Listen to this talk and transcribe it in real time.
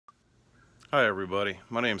Hi everybody,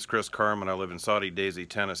 my name is Chris Carmen. I live in Saudi Daisy,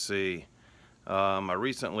 Tennessee. I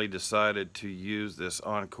recently decided to use this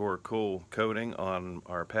Encore Cool coating on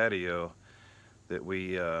our patio that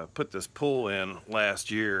we put this pool in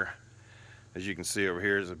last year. As you can see over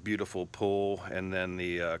here is a beautiful pool, and then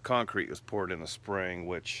the concrete was poured in the spring,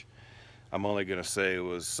 which I'm only going to say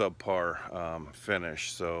was subpar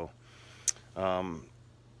finish. So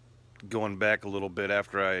going back a little bit,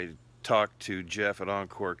 after I talked to Jeff at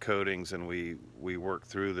Encore Coatings and we worked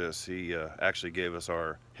through this, he actually gave us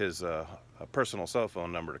his personal cell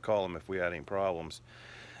phone number to call him if we had any problems.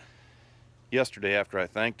 Yesterday, after I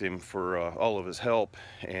thanked him for all of his help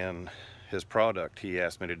and his product, he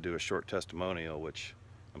asked me to do a short testimonial, which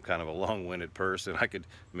I'm kind of a long-winded person. I could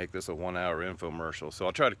make this a 1-hour infomercial, so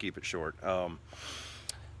I'll try to keep it short.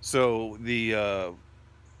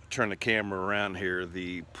 Turn the camera around here.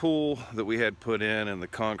 The pool that we had put in and the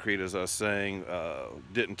concrete, as I was saying,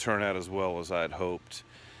 didn't turn out as well as I'd hoped.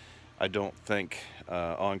 I don't think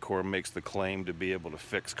Encore makes the claim to be able to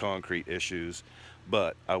fix concrete issues,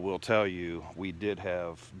 but I will tell you, we did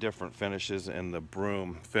have different finishes in the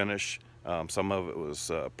broom finish. Some of it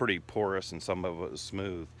was pretty porous and some of it was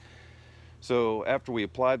smooth. So after we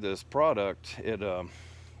applied this product,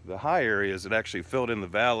 the high areas, it actually filled in the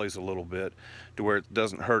valleys a little bit to where it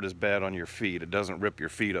doesn't hurt as bad on your feet. It doesn't rip your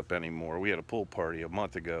feet up anymore. We had a pool party a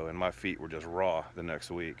month ago and my feet were just raw the next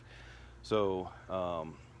week. So,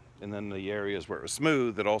 and then the areas where it was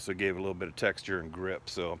smooth, it also gave a little bit of texture and grip.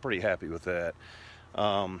 So I'm pretty happy with that.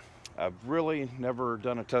 I've really never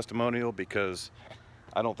done a testimonial because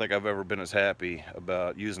I don't think I've ever been as happy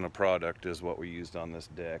about using a product as what we used on this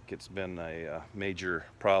deck. It's been a major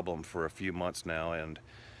problem for a few months now, and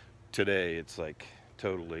today it's like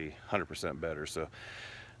totally 100% better. So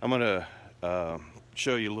I'm gonna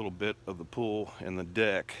show you a little bit of the pool and the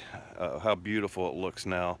deck, how beautiful it looks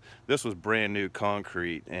now. This was brand new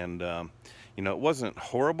concrete, and you know, it wasn't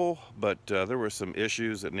horrible, but there were some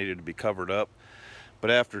issues that needed to be covered up. But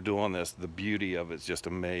after doing this, the beauty of it's just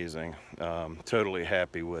amazing. Totally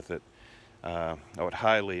happy with it. I would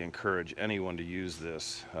highly encourage anyone to use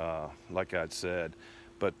this, like I'd said.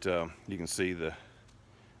 But you can see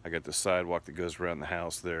I got the sidewalk that goes around the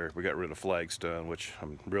house there. We got rid of flagstone, which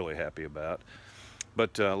I'm really happy about.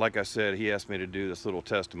 But like I said, he asked me to do this little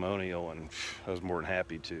testimonial, and I was more than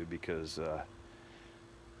happy to, because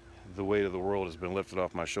the weight of the world has been lifted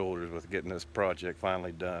off my shoulders with getting this project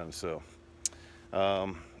finally done. So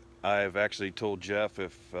I've actually told Jeff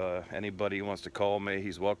if anybody wants to call me,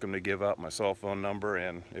 he's welcome to give out my cell phone number,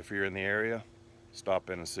 and if you're in the area, stop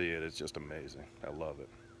in and see it. It's just amazing. I love it.